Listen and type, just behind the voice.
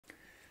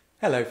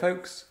Hello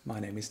folks, my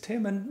name is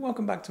Tim and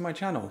welcome back to my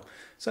channel.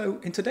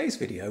 So in today's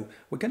video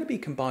we're going to be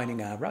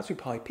combining our Raspberry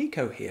Pi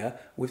Pico here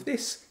with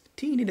this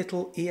teeny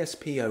little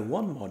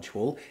ESP01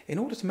 module in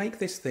order to make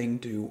this thing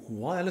do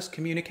wireless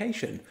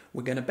communication.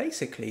 We're going to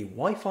basically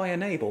Wi-Fi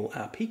enable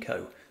our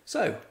Pico.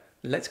 So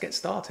let's get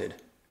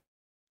started.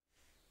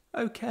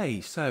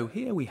 Okay, so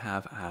here we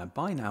have our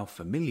by now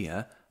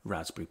familiar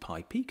Raspberry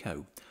Pi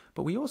Pico,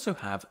 but we also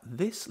have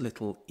this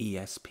little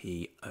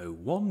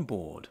ESP01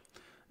 board.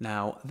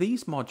 Now,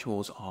 these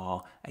modules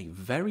are a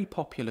very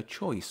popular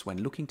choice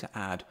when looking to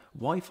add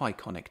Wi-Fi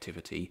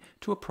connectivity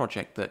to a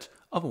project that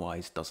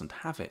otherwise doesn't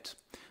have it.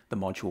 The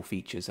module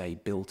features a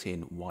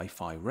built-in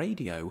Wi-Fi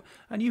radio,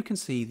 and you can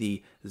see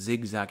the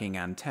zigzagging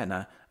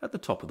antenna at the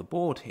top of the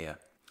board here.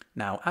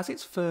 Now, as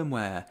its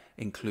firmware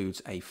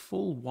includes a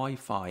full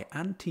Wi-Fi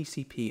and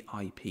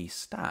TCP/IP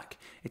stack,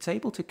 it's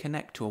able to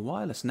connect to a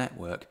wireless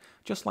network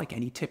just like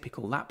any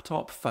typical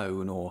laptop,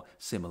 phone or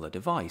similar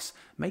device,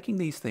 making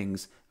these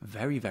things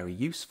very, very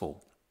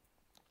useful.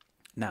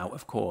 Now,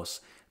 of course,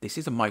 this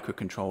is a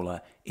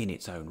microcontroller in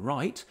its own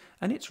right,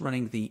 and it's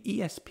running the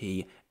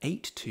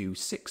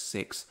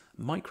ESP8266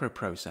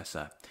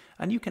 microprocessor.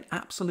 And you can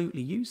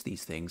absolutely use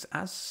these things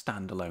as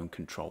standalone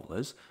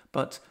controllers,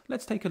 but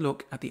let's take a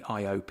look at the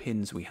I/O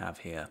pins we have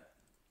here.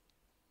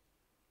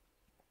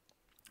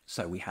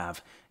 So we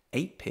have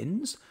 8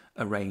 pins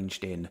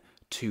arranged in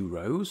 2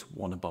 rows,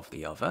 one above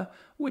the other,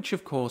 which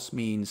of course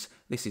means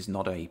this is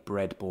not a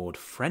breadboard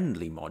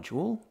friendly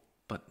module,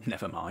 but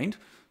never mind.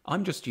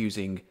 I'm just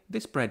using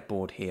this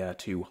breadboard here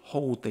to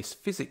hold this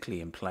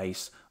physically in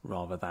place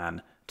rather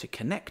than to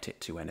connect it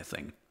to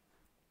anything.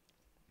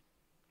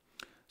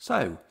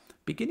 So,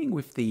 beginning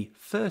with the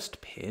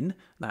first pin,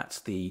 that's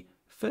the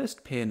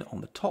first pin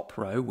on the top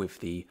row with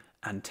the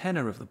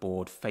antenna of the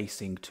board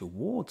facing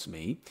towards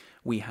me,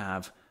 we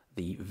have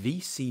the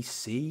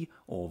VCC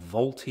or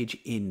voltage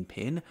in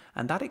pin,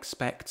 and that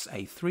expects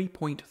a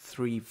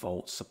 3.3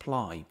 volt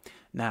supply.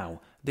 Now,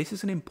 this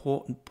is an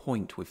important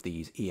point with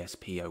these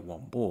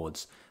ESP01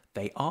 boards.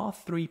 They are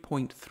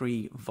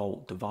 3.3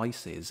 volt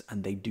devices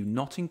and they do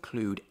not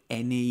include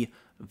any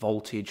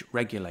voltage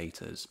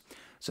regulators.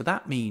 So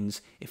that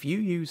means if you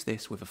use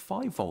this with a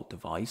 5 volt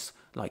device,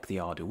 like the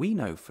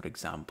Arduino for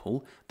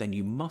example, then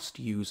you must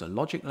use a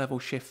logic level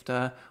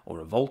shifter or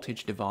a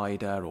voltage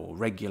divider or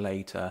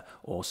regulator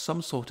or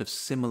some sort of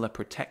similar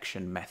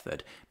protection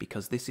method,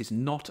 because this is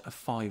not a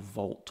 5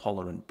 volt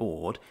tolerant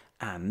board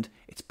and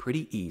it's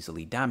pretty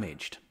easily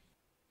damaged.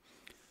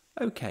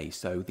 Okay,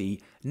 so the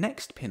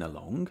next pin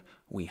along,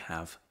 we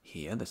have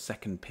here the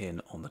second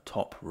pin on the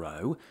top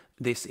row.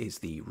 This is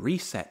the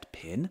reset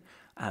pin,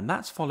 and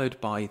that's followed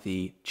by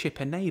the chip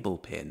enable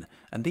pin,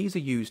 and these are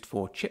used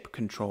for chip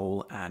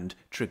control and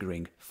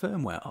triggering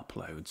firmware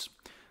uploads.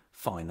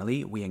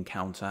 Finally, we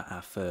encounter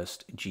our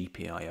first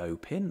GPIO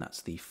pin.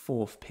 That's the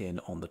 4th pin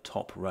on the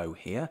top row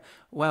here.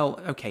 Well,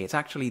 okay, it's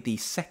actually the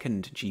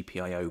second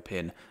GPIO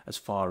pin as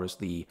far as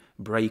the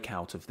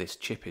breakout of this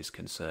chip is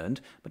concerned,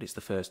 but it's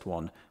the first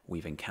one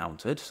we've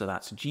encountered. So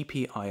that's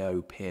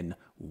GPIO pin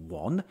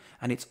 1,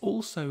 and it's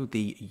also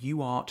the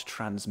UART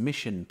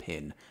transmission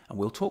pin, and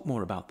we'll talk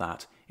more about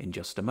that in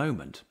just a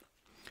moment.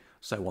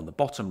 So on the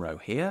bottom row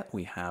here,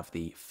 we have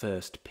the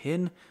first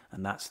pin,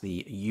 and that's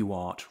the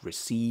UART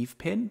receive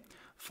pin,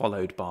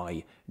 followed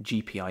by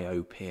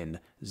GPIO pin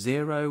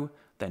 0,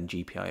 then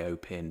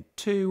GPIO pin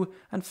 2,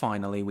 and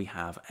finally we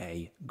have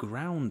a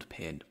ground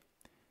pin.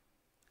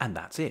 And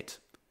that's it.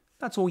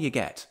 That's all you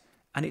get.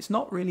 And it's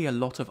not really a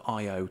lot of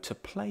I/O to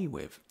play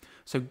with.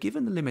 So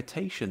given the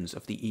limitations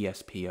of the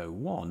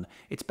ESP01,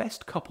 it's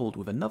best coupled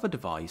with another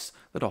device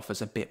that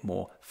offers a bit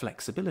more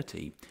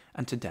flexibility.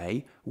 And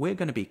today we're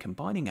going to be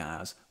combining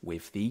ours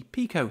with the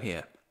Pico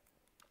here.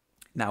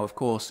 Now, of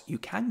course, you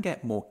can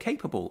get more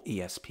capable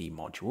ESP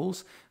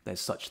modules.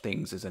 There's such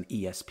things as an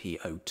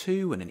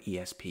ESP02 and an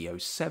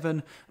ESP07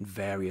 and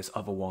various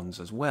other ones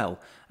as well.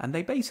 And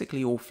they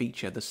basically all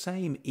feature the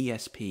same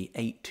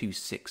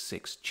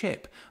ESP8266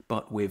 chip,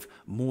 but with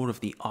more of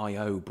the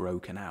I/O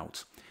broken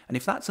out. And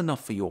if that's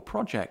enough for your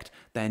project,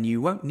 then you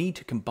won't need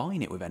to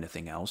combine it with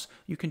anything else.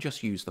 You can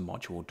just use the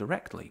module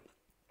directly.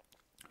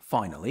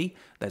 Finally,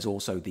 there's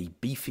also the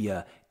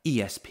beefier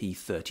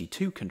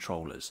ESP32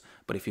 controllers,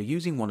 but if you're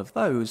using one of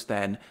those,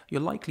 then you're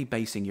likely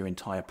basing your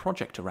entire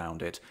project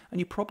around it,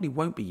 and you probably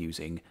won't be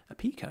using a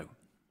Pico.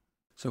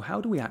 So how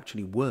do we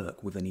actually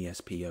work with an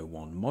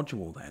ESP01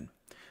 module then?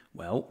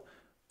 Well,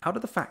 out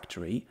of the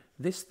factory,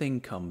 this thing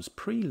comes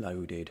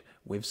preloaded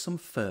with some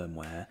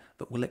firmware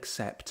that will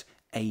accept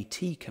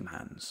AT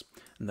commands,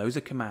 and those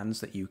are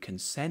commands that you can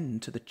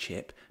send to the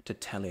chip to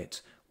tell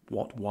it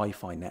what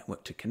Wi-Fi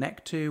network to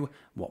connect to,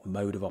 what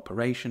mode of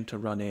operation to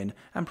run in,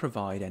 and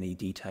provide any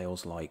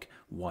details like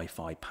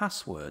Wi-Fi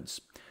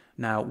passwords.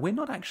 Now, we're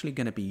not actually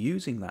going to be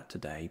using that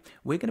today.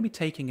 We're going to be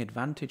taking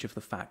advantage of the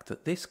fact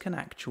that this can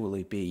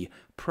actually be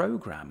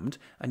programmed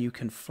and you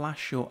can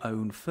flash your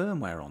own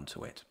firmware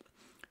onto it.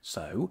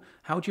 So,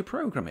 how do you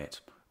program it?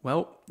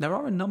 Well, there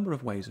are a number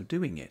of ways of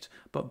doing it,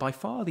 but by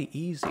far the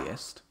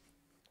easiest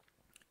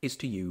is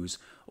to use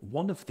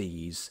one of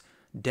these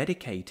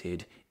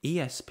dedicated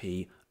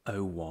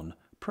ESP01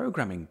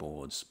 programming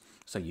boards.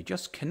 So you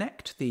just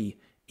connect the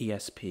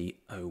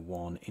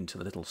ESP01 into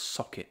the little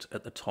socket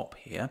at the top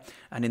here,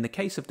 and in the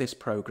case of this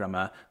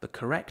programmer, the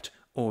correct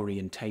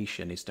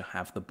orientation is to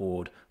have the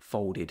board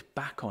folded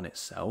back on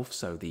itself,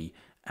 so the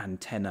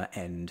antenna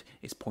end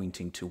is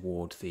pointing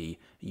toward the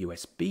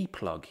USB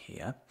plug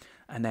here.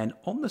 And then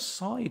on the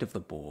side of the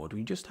board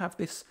we just have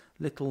this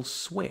little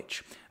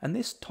switch, and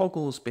this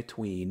toggles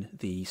between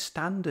the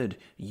standard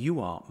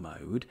UART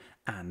mode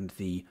and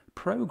the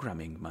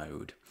programming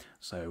mode.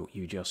 So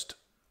you just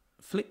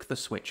flick the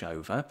switch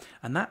over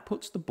and that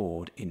puts the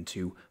board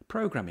into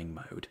programming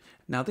mode.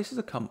 Now this is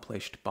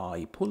accomplished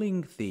by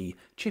pulling the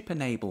chip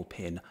enable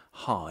pin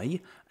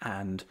high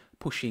and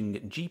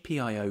pushing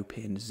GPIO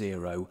pin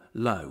 0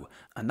 low,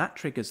 and that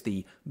triggers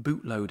the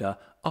bootloader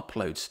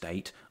upload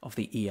state of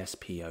the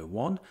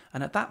ESP01,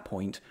 and at that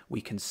point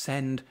we can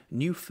send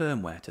new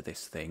firmware to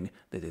this thing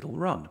that it'll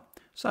run.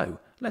 So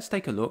let's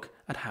take a look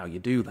at how you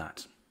do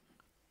that.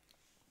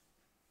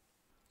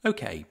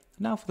 Okay,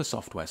 now for the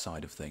software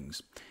side of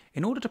things.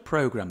 In order to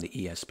program the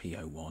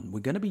ESP01, we're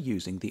going to be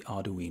using the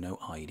Arduino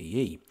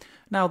IDE.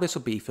 Now this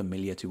will be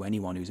familiar to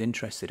anyone who's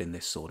interested in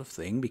this sort of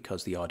thing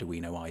because the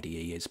Arduino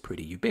IDE is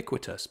pretty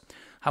ubiquitous.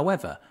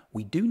 However,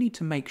 we do need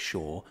to make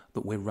sure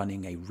that we're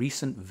running a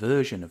recent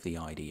version of the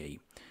IDE.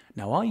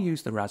 Now I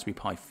use the Raspberry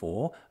Pi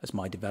 4 as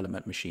my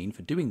development machine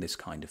for doing this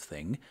kind of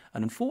thing,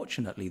 and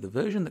unfortunately the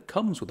version that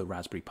comes with the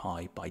Raspberry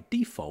Pi by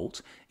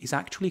default is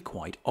actually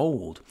quite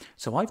old.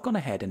 So I've gone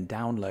ahead and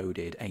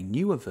downloaded a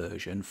newer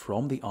version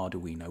from the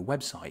Arduino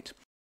website.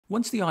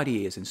 Once the IDE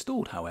is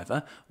installed,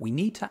 however, we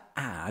need to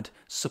add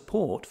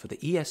support for the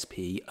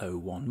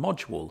ESP01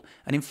 module,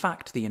 and in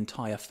fact the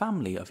entire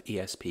family of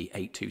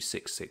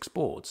ESP8266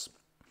 boards.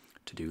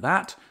 To do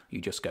that, you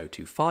just go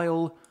to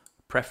File,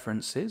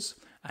 Preferences,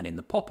 and in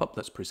the pop-up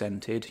that's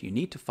presented, you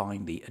need to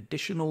find the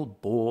Additional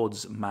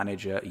Boards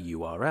Manager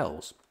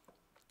URLs.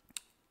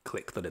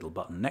 Click the little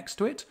button next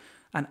to it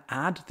and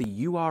add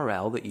the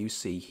URL that you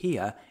see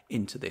here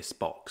into this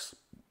box.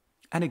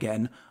 And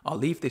again, I'll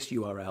leave this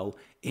URL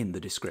in the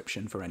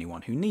description for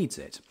anyone who needs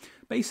it.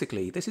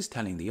 Basically, this is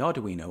telling the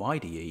Arduino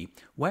IDE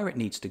where it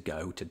needs to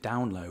go to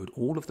download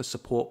all of the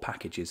support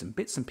packages and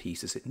bits and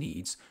pieces it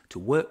needs to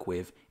work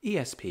with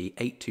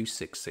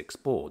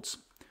ESP8266 boards.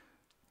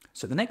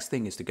 So the next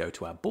thing is to go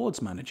to our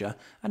Boards Manager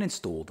and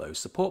install those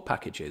support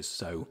packages.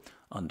 So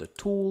under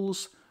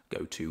Tools,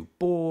 go to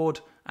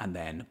Board and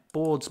then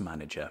Boards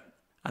Manager.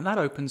 And that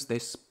opens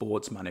this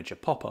Boards Manager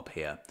pop-up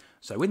here.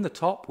 So in the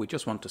top, we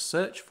just want to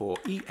search for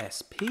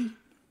ESP.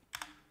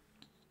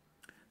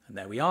 And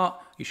there we are.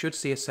 You should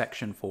see a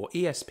section for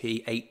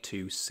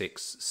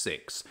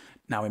ESP8266.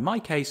 Now in my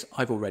case,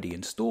 I've already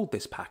installed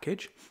this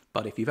package,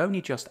 but if you've only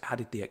just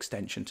added the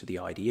extension to the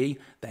IDE,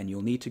 then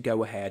you'll need to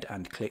go ahead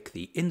and click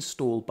the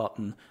Install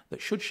button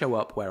that should show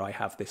up where I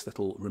have this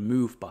little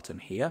Remove button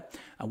here.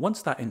 And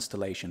once that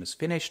installation is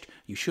finished,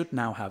 you should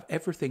now have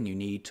everything you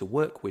need to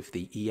work with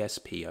the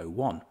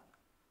ESP01.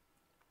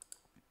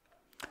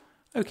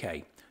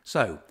 Okay,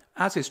 so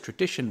as is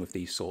tradition with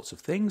these sorts of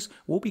things,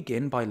 we'll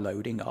begin by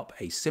loading up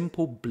a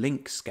simple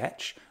blink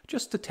sketch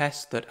just to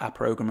test that our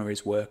programmer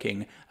is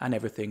working and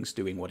everything's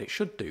doing what it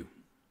should do.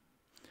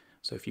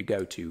 So if you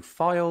go to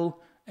File,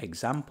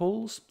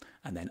 Examples,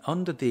 and then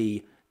under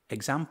the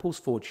Examples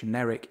for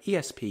Generic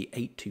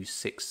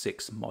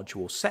ESP8266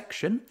 module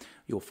section,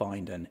 you'll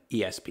find an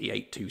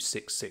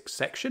ESP8266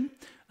 section,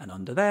 and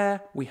under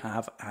there we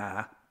have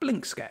our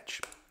blink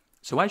sketch.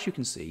 So as you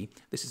can see,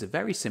 this is a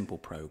very simple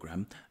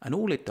program, and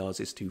all it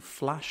does is to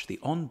flash the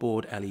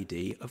onboard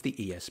LED of the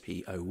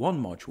ESP01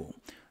 module.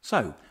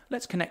 So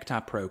let's connect our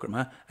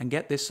programmer and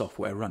get this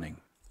software running.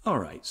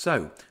 Alright,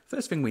 so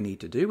first thing we need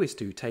to do is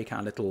to take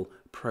our little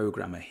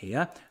programmer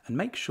here and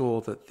make sure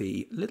that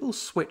the little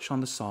switch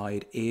on the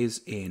side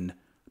is in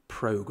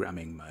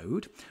programming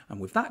mode,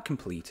 and with that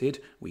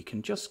completed we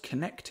can just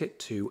connect it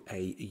to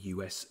a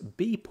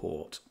USB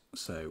port.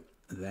 So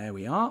there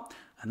we are,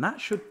 and that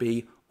should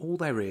be all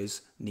there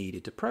is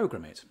needed to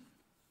program it.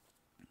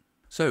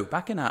 So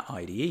back in our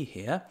IDE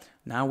here,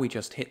 now we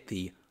just hit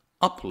the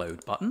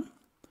Upload button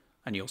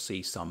and you'll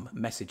see some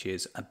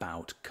messages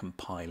about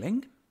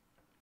compiling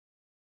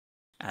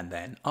and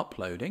then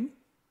uploading.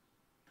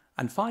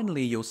 And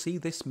finally you'll see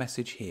this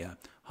message here,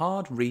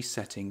 hard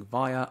resetting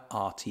via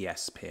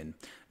RTS pin.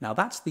 Now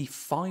that's the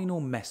final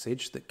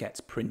message that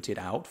gets printed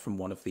out from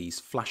one of these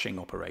flashing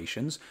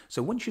operations,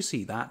 so once you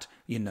see that,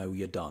 you know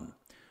you're done.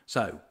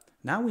 So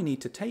now we need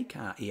to take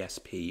our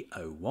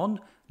ESP01,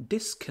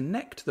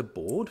 disconnect the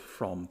board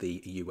from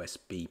the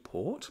USB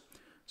port,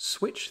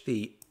 switch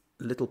the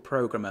little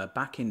programmer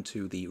back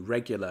into the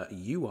regular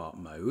UART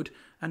mode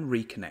and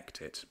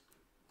reconnect it.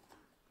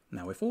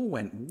 Now if all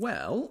went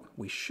well,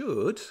 we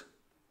should...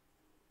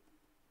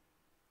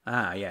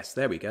 yes,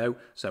 there we go.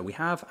 So we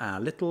have our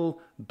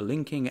little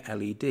blinking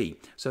LED.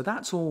 So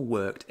that's all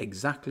worked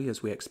exactly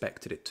as we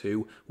expected it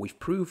to. We've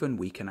proven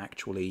we can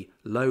actually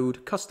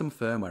load custom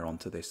firmware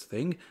onto this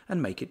thing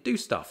and make it do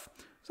stuff.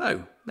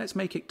 So let's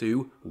make it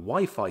do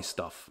Wi-Fi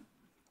stuff.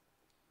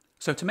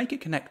 So to make it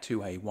connect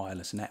to a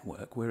wireless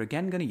network, we're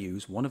again going to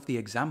use one of the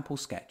example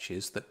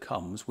sketches that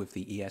comes with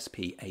the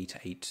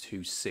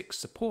ESP8826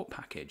 support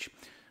package.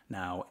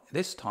 Now,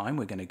 this time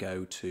we're going to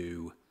go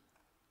to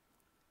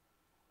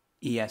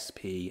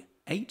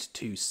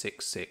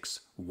ESP8266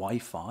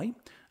 Wi-Fi,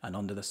 and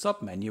under the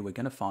submenu we're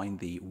going to find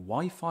the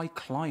Wi-Fi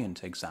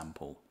client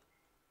example.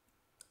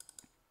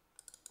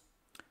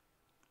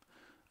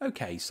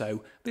 Okay,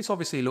 so this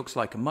obviously looks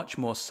like a much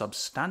more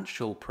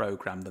substantial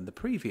program than the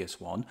previous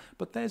one,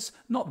 but there's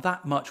not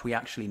that much we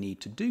actually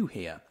need to do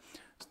here.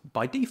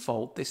 By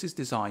default, this is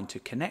designed to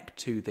connect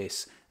to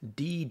this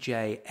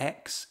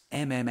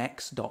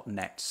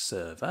djxmmx.net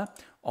server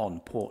on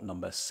port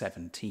number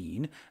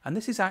 17, and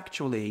this is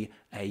actually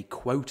a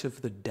quote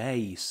of the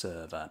day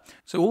server.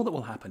 So all that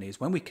will happen is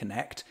when we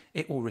connect,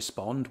 it will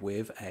respond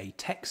with a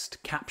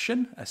text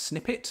caption, a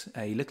snippet,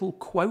 a little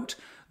quote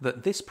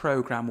that this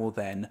program will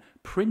then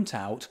print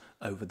out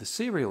over the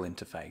serial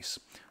interface.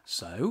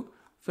 So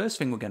first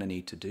thing we're going to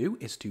need to do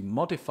is to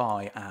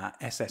modify our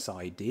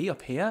SSID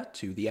up here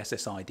to the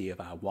SSID of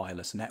our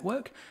wireless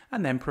network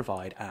and then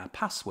provide our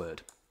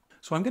password.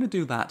 So I'm going to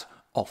do that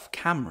off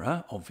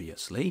camera,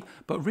 obviously,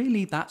 but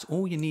really that's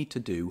all you need to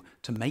do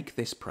to make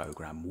this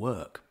program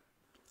work.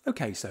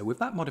 Okay, so with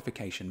that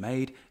modification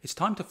made, it's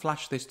time to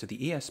flash this to the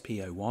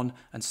ESP01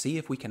 and see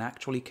if we can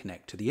actually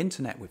connect to the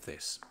internet with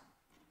this.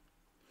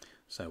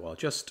 So I'll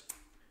just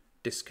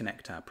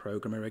disconnect our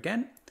programmer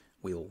again.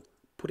 We'll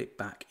put it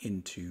back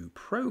into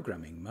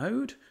programming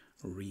mode,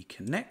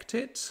 reconnect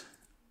it,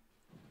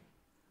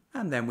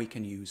 and then we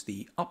can use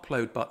the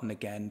upload button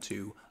again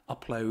to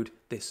upload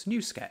this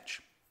new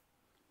sketch.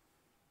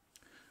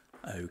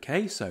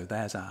 Okay, so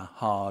there's our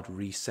hard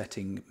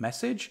resetting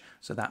message,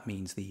 so that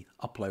means the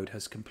upload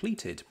has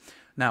completed.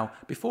 Now,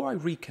 before I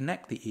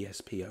reconnect the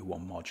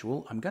ESP01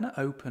 module, I'm going to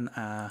open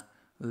our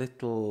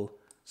little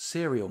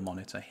serial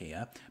monitor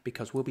here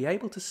because we'll be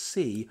able to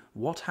see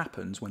what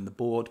happens when the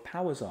board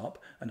powers up,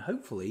 and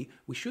hopefully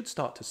we should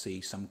start to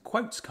see some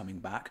quotes coming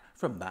back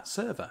from that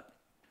server.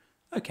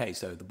 Okay,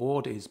 so the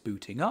board is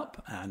booting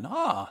up and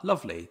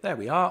lovely, there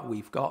we are,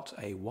 we've got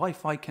a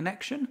Wi-Fi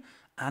connection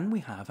and we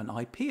have an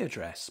IP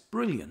address.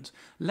 Brilliant.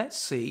 Let's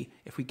see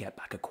if we get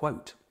back a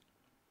quote.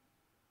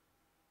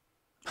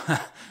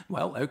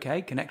 Well,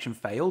 okay, connection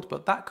failed,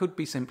 but that could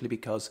be simply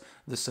because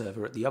the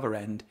server at the other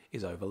end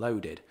is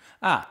overloaded.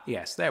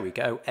 Yes, there we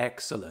go.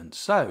 Excellent.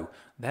 So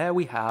there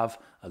we have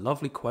a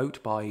lovely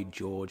quote by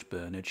George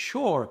Bernard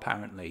Shaw,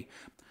 apparently.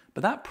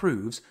 But that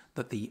proves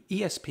that the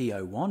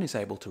ESP01 is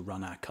able to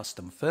run our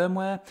custom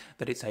firmware,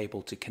 that it's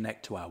able to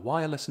connect to our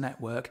wireless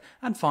network,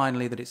 and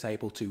finally that it's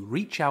able to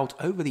reach out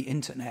over the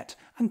internet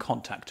and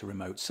contact a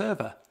remote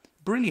server.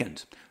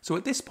 Brilliant. So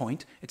at this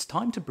point, it's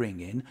time to bring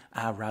in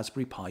our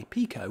Raspberry Pi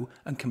Pico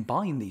and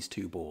combine these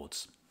two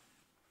boards.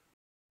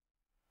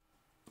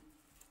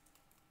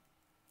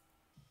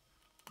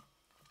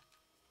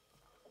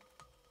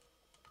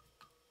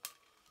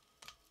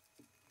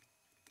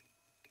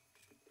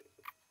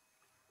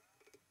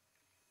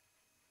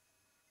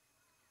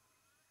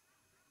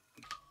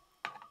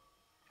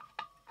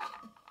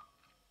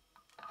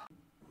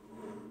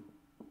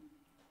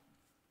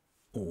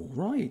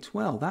 Alright,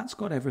 well that's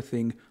got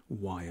everything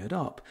wired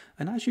up,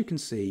 and as you can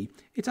see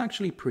it's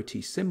actually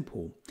pretty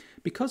simple.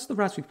 Because the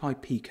Raspberry Pi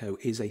Pico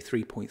is a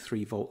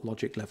 3.3 volt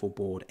logic level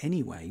board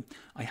anyway,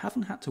 I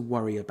haven't had to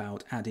worry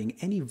about adding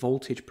any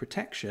voltage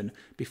protection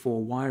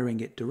before wiring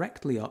it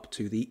directly up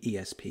to the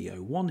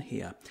ESP01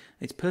 here.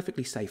 It's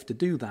perfectly safe to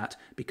do that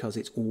because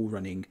it's all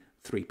running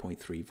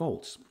 3.3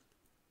 volts.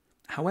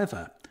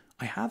 However,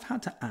 I have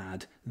had to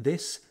add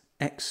this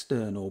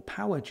external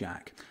power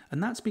jack,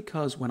 and that's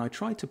because when I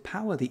tried to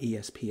power the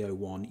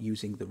ESP01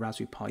 using the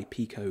Raspberry Pi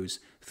Pico's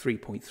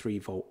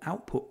 3.3 volt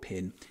output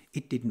pin,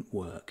 it didn't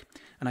work.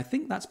 And I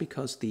think that's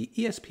because the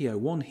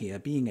ESP01 here,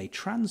 being a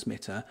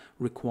transmitter,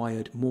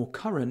 required more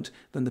current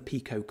than the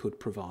Pico could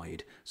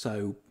provide.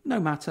 So no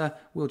matter,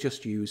 we'll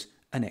just use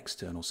an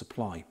external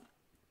supply.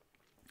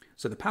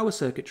 So the power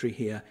circuitry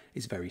here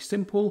is very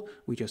simple.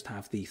 We just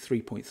have the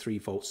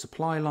 3.3 volt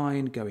supply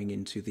line going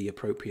into the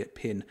appropriate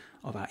pin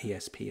of our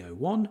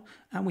ESP01,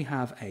 and we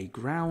have a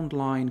ground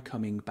line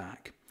coming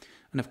back.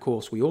 And of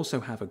course we also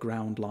have a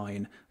ground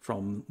line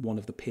from one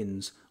of the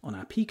pins on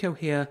our Pico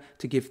here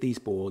to give these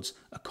boards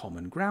a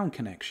common ground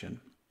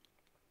connection.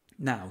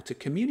 Now, to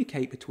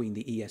communicate between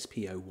the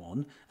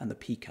ESP01 and the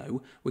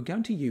Pico, we're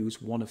going to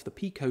use one of the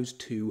Pico's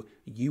two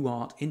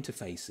UART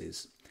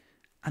interfaces.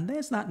 And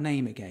there's that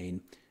name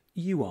again.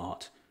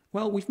 UART.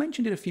 Well, we've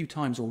mentioned it a few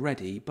times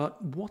already,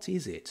 but what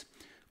is it?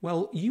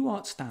 Well,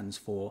 UART stands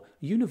for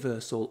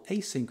Universal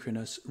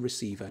Asynchronous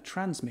Receiver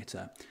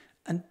Transmitter,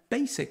 and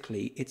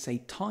basically it's a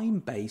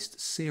time-based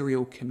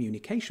serial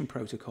communication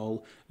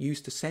protocol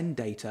used to send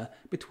data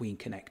between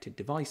connected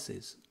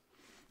devices.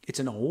 It's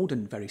an old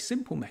and very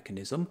simple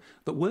mechanism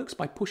that works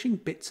by pushing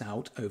bits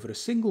out over a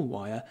single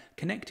wire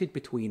connected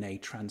between a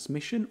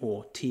transmission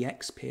or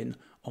TX pin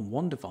on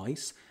one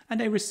device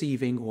and a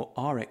receiving or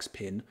RX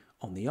pin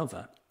on the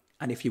other.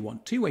 And if you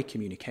want two-way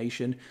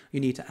communication,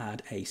 you need to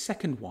add a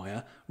second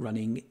wire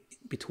running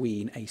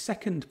between a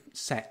second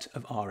set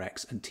of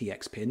RX and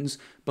TX pins,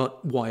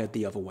 but wired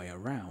the other way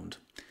around.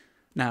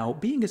 Now,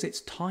 being as it's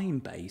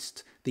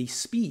time-based, the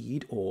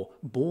speed or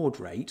baud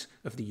rate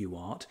of the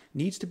UART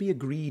needs to be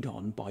agreed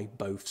on by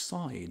both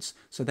sides,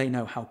 so they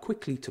know how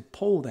quickly to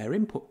poll their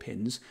input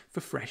pins for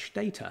fresh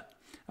data.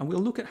 And we'll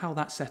look at how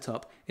that's set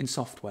up in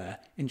software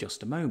in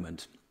just a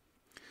moment.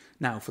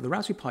 Now, for the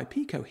Raspberry Pi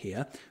Pico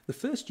here, the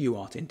first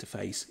UART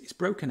interface is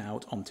broken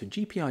out onto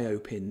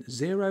GPIO pin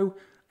 0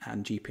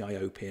 and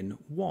GPIO pin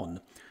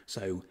 1.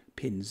 So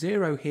pin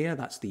 0 here,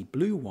 that's the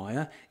blue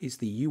wire, is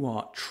the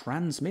UART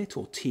transmit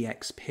or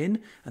TX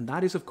pin, and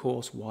that is of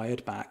course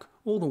wired back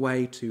all the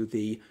way to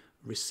the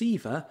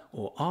receiver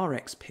or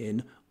RX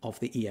pin of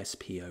the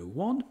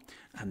ESP01.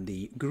 And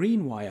the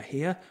green wire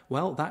here,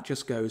 well, that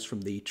just goes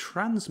from the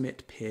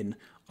transmit pin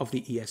of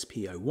the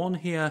ESP01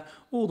 here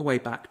all the way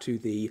back to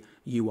the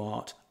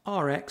UART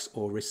RX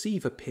or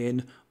receiver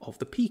pin of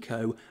the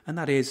Pico, and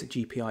that is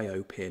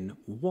GPIO pin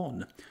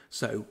 1.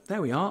 So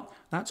there we are,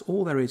 that's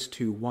all there is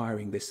to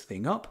wiring this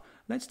thing up.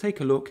 Let's take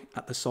a look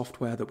at the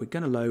software that we're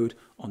going to load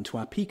onto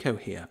our Pico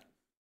here.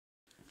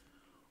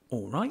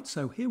 Alright,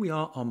 so here we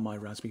are on my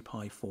Raspberry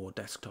Pi 4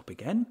 desktop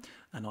again,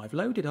 and I've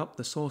loaded up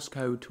the source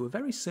code to a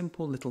very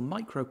simple little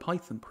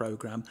MicroPython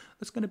program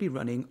that's going to be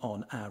running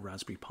on our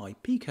Raspberry Pi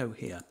Pico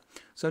here.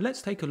 So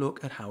let's take a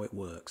look at how it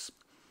works.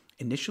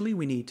 Initially,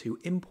 we need to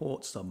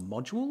import some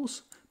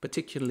modules,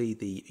 particularly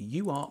the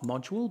UART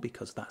module,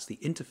 because that's the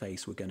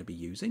interface we're going to be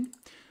using.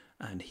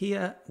 And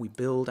here we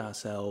build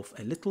ourselves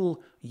a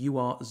little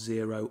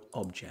UART0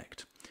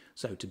 object.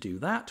 So to do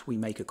that, we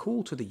make a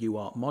call to the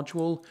UART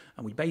module,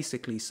 and we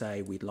basically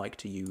say we'd like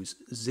to use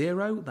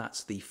 0.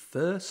 That's the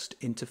first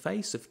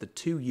interface of the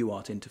two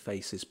UART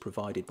interfaces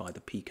provided by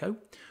the Pico.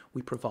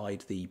 We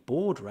provide the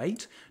baud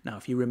rate. Now,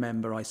 if you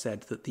remember, I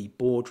said that the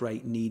baud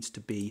rate needs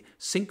to be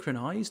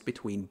synchronized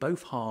between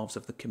both halves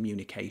of the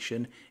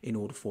communication in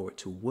order for it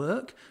to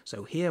work.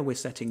 So here we're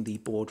setting the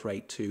baud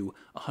rate to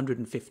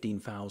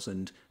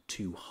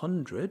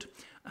 115,200.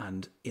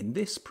 And in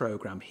this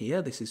program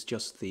here, this is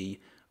just the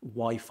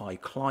Wi-Fi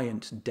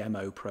client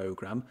demo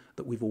program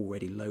that we've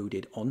already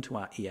loaded onto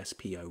our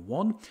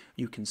ESP01.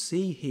 You can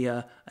see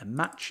here a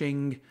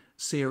matching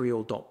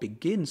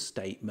serial.begin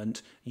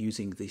statement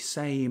using the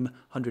same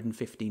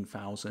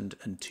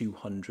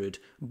 115,200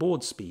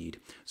 baud speed.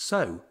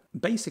 So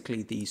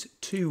basically these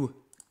two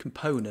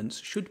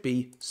components should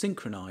be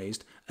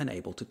synchronized and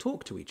able to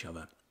talk to each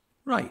other.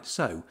 Right,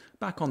 so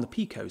back on the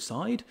Pico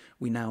side,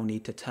 we now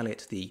need to tell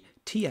it the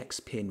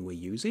TX pin we're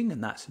using,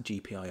 and that's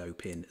GPIO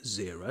pin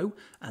 0,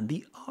 and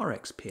the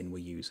RX pin we're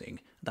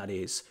using, that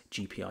is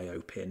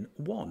GPIO pin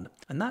 1.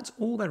 And that's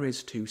all there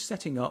is to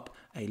setting up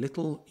a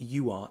little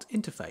UART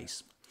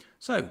interface.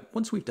 So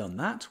once we've done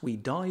that, we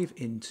dive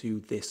into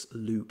this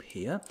loop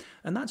here,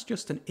 and that's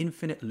just an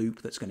infinite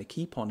loop that's going to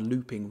keep on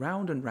looping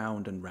round and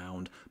round and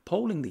round,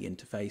 polling the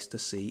interface to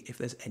see if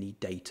there's any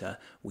data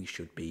we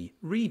should be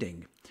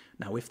reading.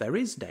 Now, if there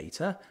is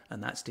data,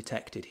 and that's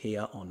detected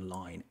here on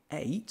line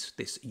 8,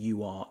 this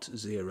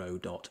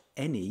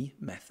UART0.any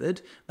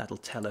method, that'll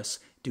tell us,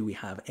 do we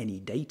have any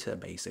data,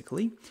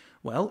 basically?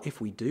 Well,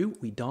 if we do,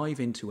 we dive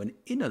into an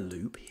inner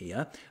loop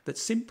here that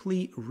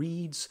simply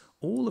reads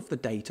all of the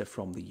data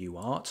from the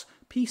UART,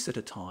 piece at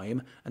a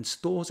time, and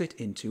stores it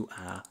into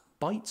our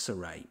bytes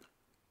array.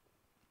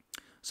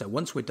 So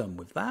once we're done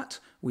with that,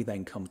 we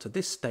then come to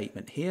this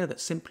statement here that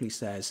simply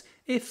says,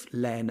 if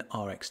len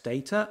rx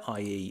data,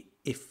 i.e.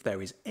 if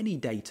there is any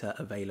data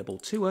available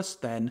to us,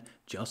 then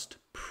just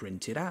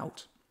print it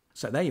out.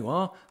 So there you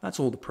are, that's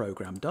all the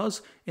program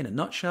does. In a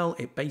nutshell,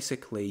 it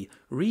basically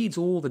reads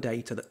all the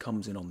data that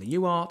comes in on the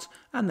UART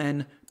and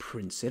then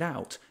prints it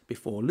out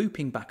before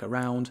looping back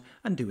around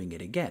and doing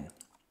it again.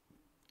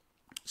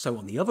 So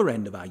on the other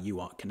end of our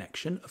UART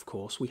connection, of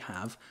course, we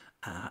have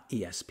our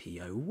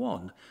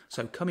ESP01.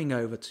 So coming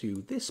over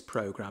to this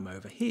program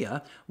over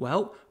here,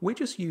 well, we're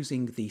just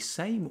using the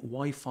same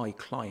Wi-Fi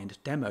client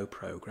demo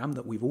program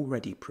that we've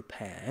already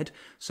prepared.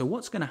 So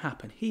what's going to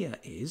happen here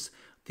is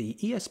the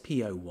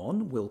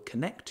ESP01 will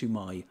connect to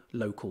my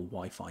local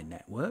Wi-Fi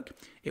network.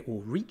 It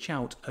will reach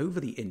out over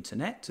the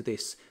internet to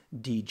this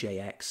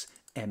DJX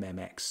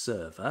MMX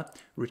server,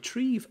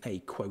 retrieve a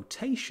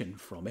quotation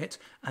from it,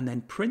 and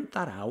then print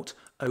that out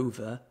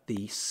over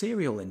the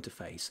serial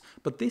interface.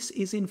 But this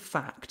is in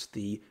fact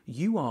the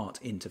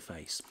UART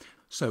interface.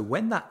 So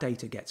when that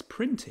data gets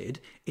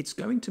printed, it's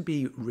going to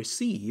be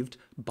received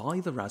by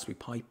the Raspberry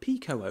Pi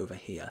Pico over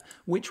here,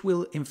 which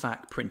will in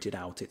fact print it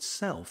out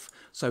itself.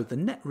 So the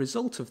net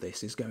result of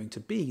this is going to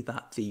be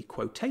that the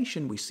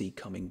quotation we see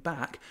coming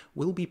back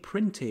will be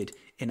printed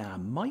in our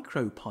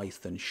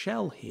MicroPython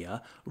shell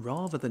here,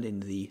 rather than in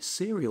the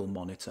serial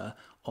monitor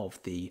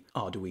of the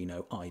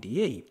Arduino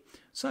IDE.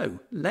 So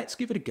let's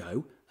give it a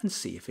go and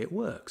see if it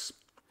works.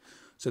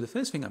 So the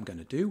first thing I'm going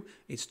to do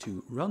is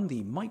to run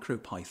the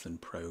MicroPython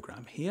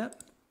program here.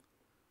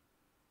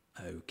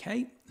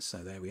 Okay, so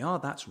there we are,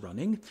 that's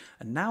running.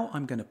 And now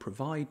I'm going to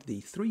provide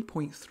the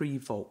 3.3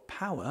 volt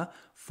power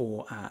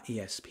for our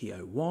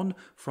ESP01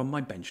 from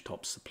my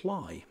benchtop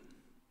supply.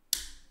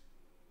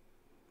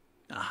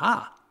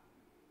 Aha!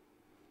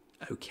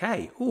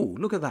 Okay, oh,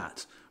 look at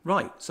that.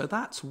 Right, so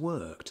that's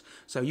worked.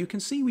 So you can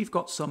see we've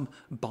got some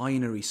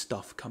binary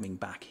stuff coming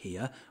back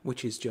here,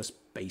 which is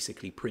just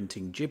basically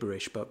printing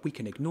gibberish, but we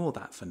can ignore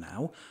that for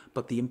now.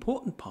 But the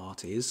important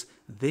part is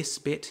this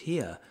bit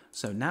here.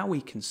 So now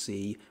we can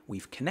see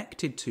we've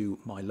connected to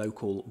my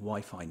local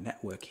Wi-Fi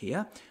network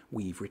here.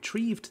 We've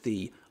retrieved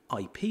the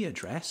IP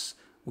address.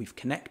 We've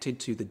connected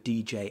to the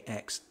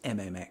DJX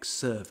MMX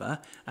server.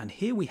 And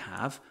here we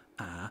have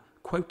our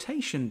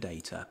quotation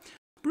data.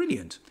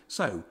 Brilliant.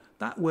 So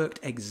that worked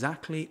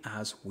exactly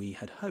as we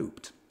had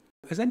hoped.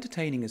 As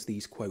entertaining as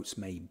these quotes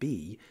may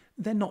be,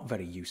 they're not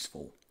very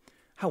useful.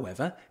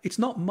 However, it's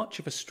not much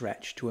of a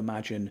stretch to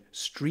imagine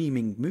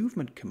streaming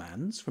movement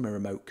commands from a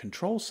remote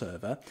control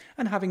server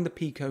and having the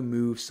Pico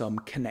move some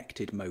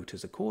connected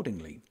motors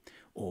accordingly.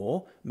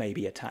 Or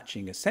maybe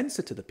attaching a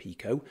sensor to the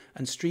Pico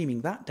and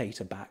streaming that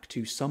data back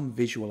to some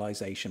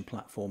visualization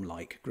platform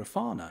like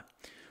Grafana.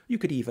 You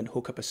could even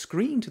hook up a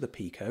screen to the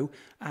Pico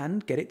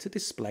and get it to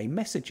display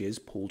messages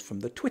pulled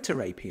from the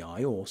Twitter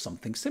API or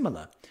something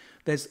similar.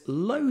 There's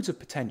loads of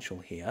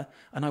potential here,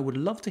 and I would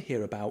love to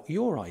hear about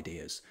your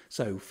ideas,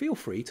 so feel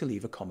free to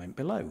leave a comment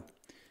below.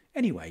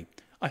 Anyway,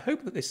 I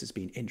hope that this has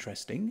been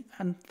interesting,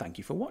 and thank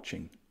you for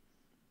watching.